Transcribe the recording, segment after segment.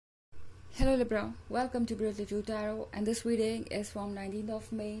Hello Libra, welcome to Brilliantly True Tarot, and this reading is from 19th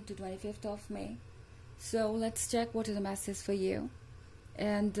of May to 25th of May. So let's check what is the message for you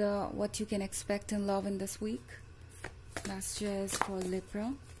and what you can expect in love in this week. Messages for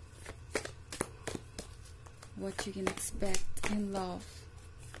Libra, what you can expect in love.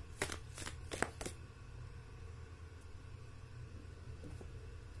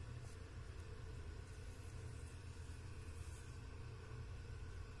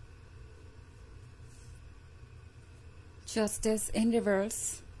 Justice in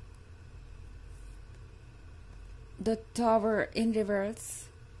reverse, the Tower in reverse,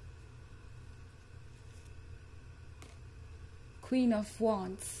 Queen of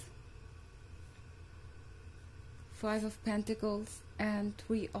Wands, Five of Pentacles, and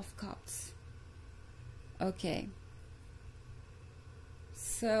Three of Cups. Okay,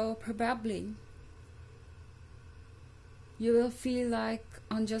 so probably you will feel like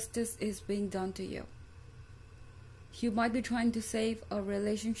injustice is being done to you. You might be trying to save a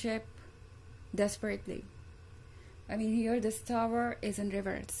relationship desperately. I mean, here this Tower is in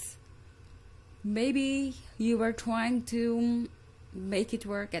reverse. Maybe you were trying to make it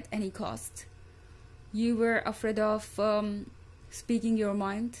work at any cost. You were afraid of speaking your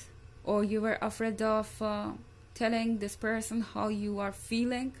mind, or you were afraid of telling this person how you are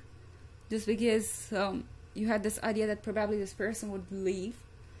feeling, just because you had this idea that probably this person would leave,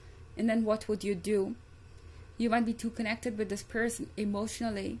 and then what would you do? You might be too connected with this person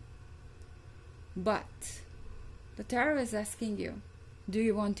emotionally, but the Tarot is asking you, do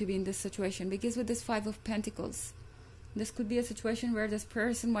you want to be in this situation? Because with this Five of Pentacles, this could be a situation where this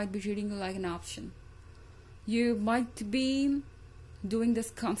person might be treating you like an option. You might be doing this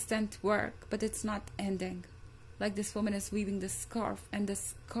constant work, but it's not ending. Like this woman is weaving this scarf, and the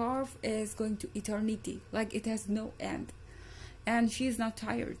scarf is going to eternity, like it has no end, and she is not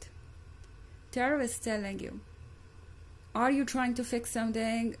tired. Tarot is telling you, are you trying to fix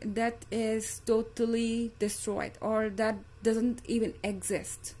something that is totally destroyed or that doesn't even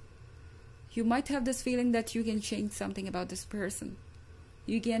exist? You might have this feeling that you can change something about this person.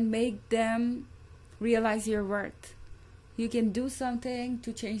 You can make them realize your worth. You can do something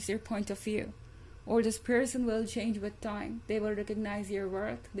to change their point of view. Or this person will change with time. They will recognize your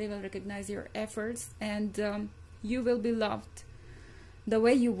worth. They will recognize your efforts. And you will be loved the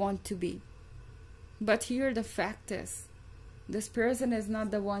way you want to be. But here the fact is, this person is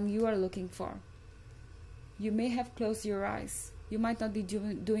not the one you are looking for. You may have closed your eyes. You might not be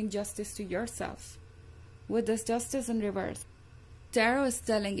doing justice to yourself. With this Justice in reverse, Tarot is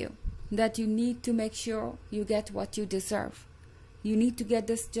telling you that you need to make sure you get what you deserve. You need to get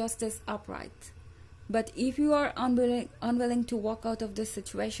this justice upright. But if you are unwilling to walk out of this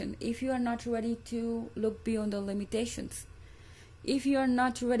situation, if you are not ready to look beyond the limitations, if you are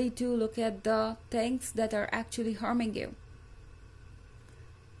not ready to look at the things that are actually harming you,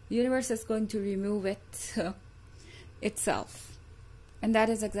 the universe is going to remove it itself. And that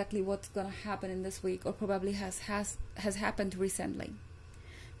is exactly what's going to happen in this week, or probably has happened recently.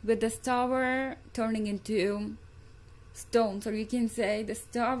 With this Tower turning into stones, or you can say this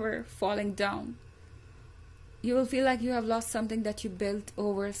Tower falling down, you will feel like you have lost something that you built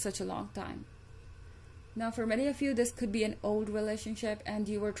over such a long time. Now, for many of you, this could be an old relationship and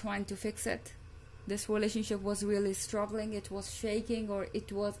you were trying to fix it. This relationship was really struggling, it was shaking, or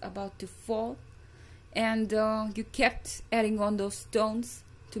it was about to fall. And you kept adding on those stones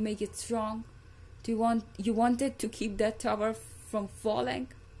to make it strong. You wanted to keep that tower from falling.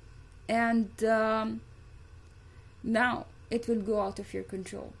 And now it will go out of your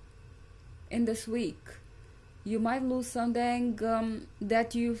control. In this week, you might lose something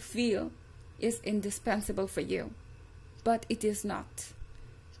that you feel is indispensable for you, but it is not.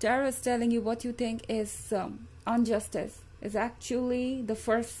 Tarot is telling you what you think is injustice is actually the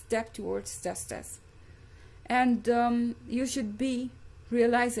first step towards justice. And you should be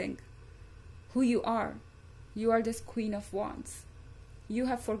realizing who you are. You are this Queen of Wands. You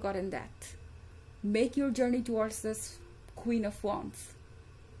have forgotten that. Make your journey towards this Queen of Wands.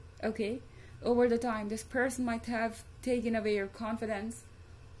 Okay? Over the time, this person might have taken away your confidence,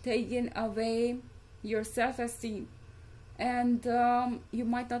 taken away your self-esteem, and you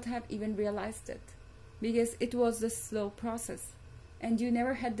might not have even realized it, because it was the slow process and you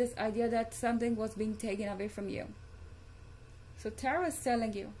never had this idea that something was being taken away from you. So Tarot is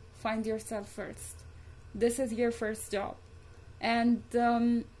telling you, find yourself first. This is your first job, and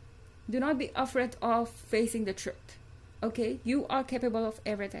do not be afraid of facing the truth. Okay, you are capable of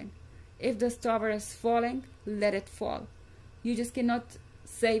everything. If this tower is falling, let it fall. You just cannot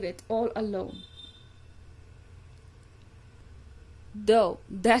save it all alone. Though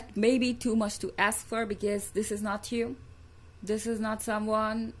that may be too much to ask for, because this is not you. This is not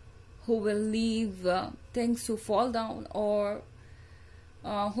someone who will leave things to fall down, or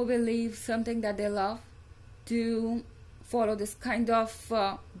who will leave something that they love to follow this kind of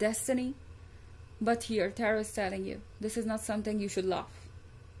destiny. But here, Tarot is telling you, this is not something you should love.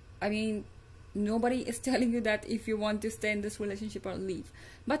 I mean, nobody is telling you that if you want to stay in this relationship or leave.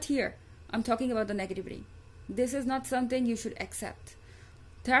 But here, I'm talking about the negativity. This is not something you should accept.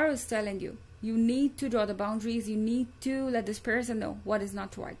 Tarot is telling you, you need to draw the boundaries. You need to let this person know what is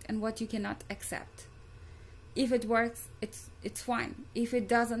not right and what you cannot accept. If it works, it's fine. If it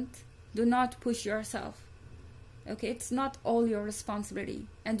doesn't, do not push yourself. Okay, it's not all your responsibility,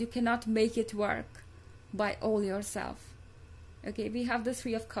 and you cannot make it work by all yourself. Okay, we have the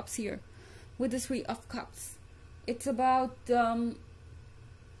Three of Cups here. With the Three of Cups, it's about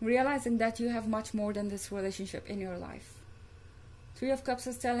realizing that you have much more than this relationship in your life. Three of Cups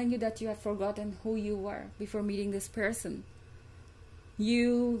is telling you that you have forgotten who you were before meeting this person.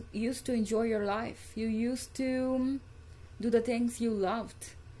 You used to enjoy your life. You used to do the things you loved.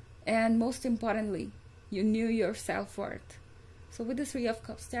 And most importantly, you knew your self-worth. So with the Three of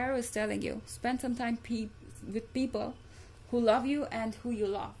Cups, Tarot is telling you, spend some time with people who love you and who you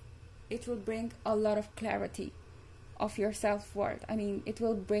love. It will bring a lot of clarity of your self-worth. I mean, it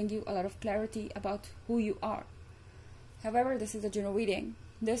will bring you a lot of clarity about who you are. However, this is a general reading.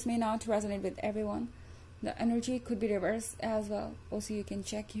 This may not resonate with everyone. The energy could be reversed as well. Also, you can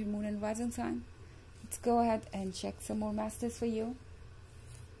check your moon and rising sign. Let's go ahead and check some more masters for you.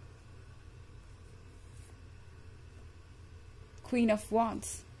 Queen of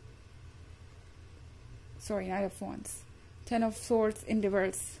Wands. Sorry, Knight of Wands. Ten of Swords in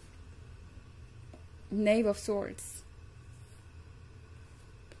reverse. Knave of Swords.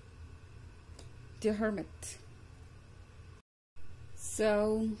 The Hermit.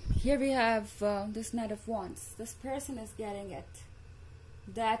 So here we have this Knight of Wands. This person is getting it,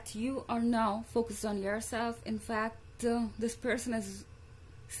 that you are now focused on yourself. In fact, this person is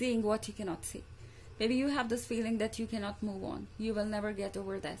seeing what you cannot see. Maybe you have this feeling that you cannot move on. You will never get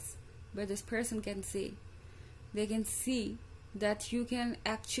over this. But this person can see. They can see that you can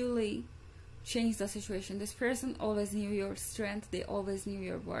actually change the situation. This person always knew your strength. They always knew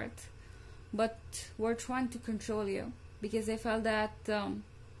your worth. But were trying to control you, because they felt that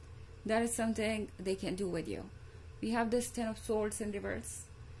that is something they can do with you. We have this Ten of Swords in reverse.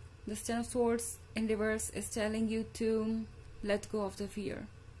 This Ten of Swords in reverse is telling you to let go of the fear,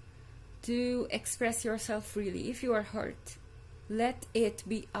 to express yourself freely. If you are hurt, let it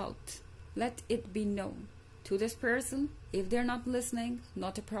be out. Let it be known to this person. If they're not listening,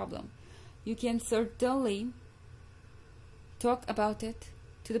 not a problem. You can certainly talk about it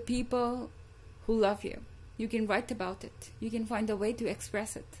to the people who love you. You can write about it. You can find a way to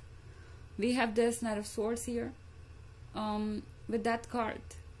express it. We have this Knight of Swords here. With that card,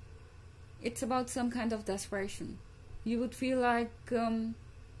 it's about some kind of desperation. You would feel like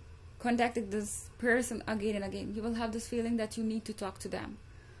contacting this person again and again. You will have this feeling that you need to talk to them.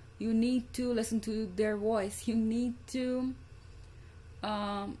 You need to listen to their voice. You need to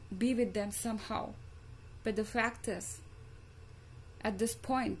be with them somehow. But the fact is, at this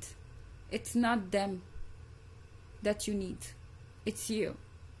point, it's not them that you need. It's you.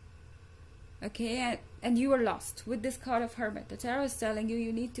 Okay, and you are lost. With this card of Hermit, the Tarot is telling you,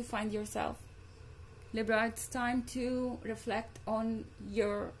 you need to find yourself. Libra, it's time to reflect on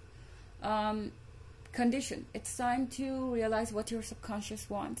your condition. It's time to realize what your subconscious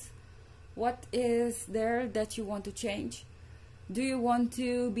wants. What is there that you want to change? Do you want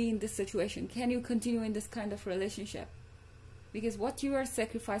to be in this situation? Can you continue in this kind of relationship? Because what you are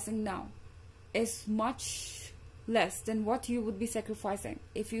sacrificing now is much less than what you would be sacrificing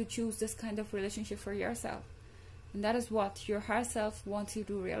if you choose this kind of relationship for yourself. And that is what your higher self wants you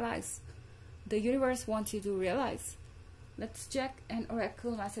to realize. The universe wants you to realize. Let's check an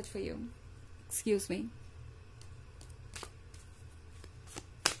oracle message for you. Excuse me.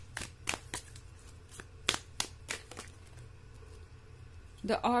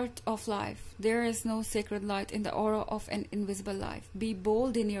 The art of life. There is no sacred light in the aura of an invisible life. Be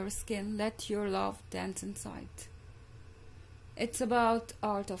bold in your skin. Let your love dance inside. It's about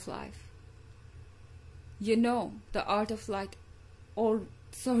art of life. You know the art of light,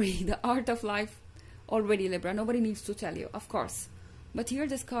 the art of life already, Libra. Nobody needs to tell you, of course. But here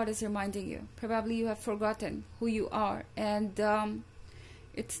this card is reminding you. Probably you have forgotten who you are. And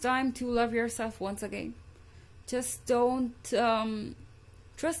it's time to love yourself once again. Just don't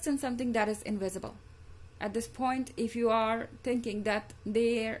trust in something that is invisible. At this point, if you are thinking that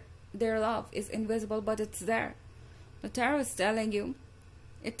their love is invisible, but it's there, The tarot is telling you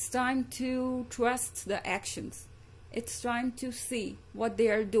it's time to trust the actions. It's time to see what they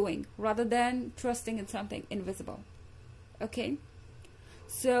are doing rather than trusting in something invisible. Okay?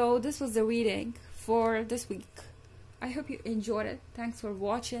 So this was the reading for this week. I hope you enjoyed it. Thanks for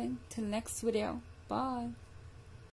watching. Till next video. Bye.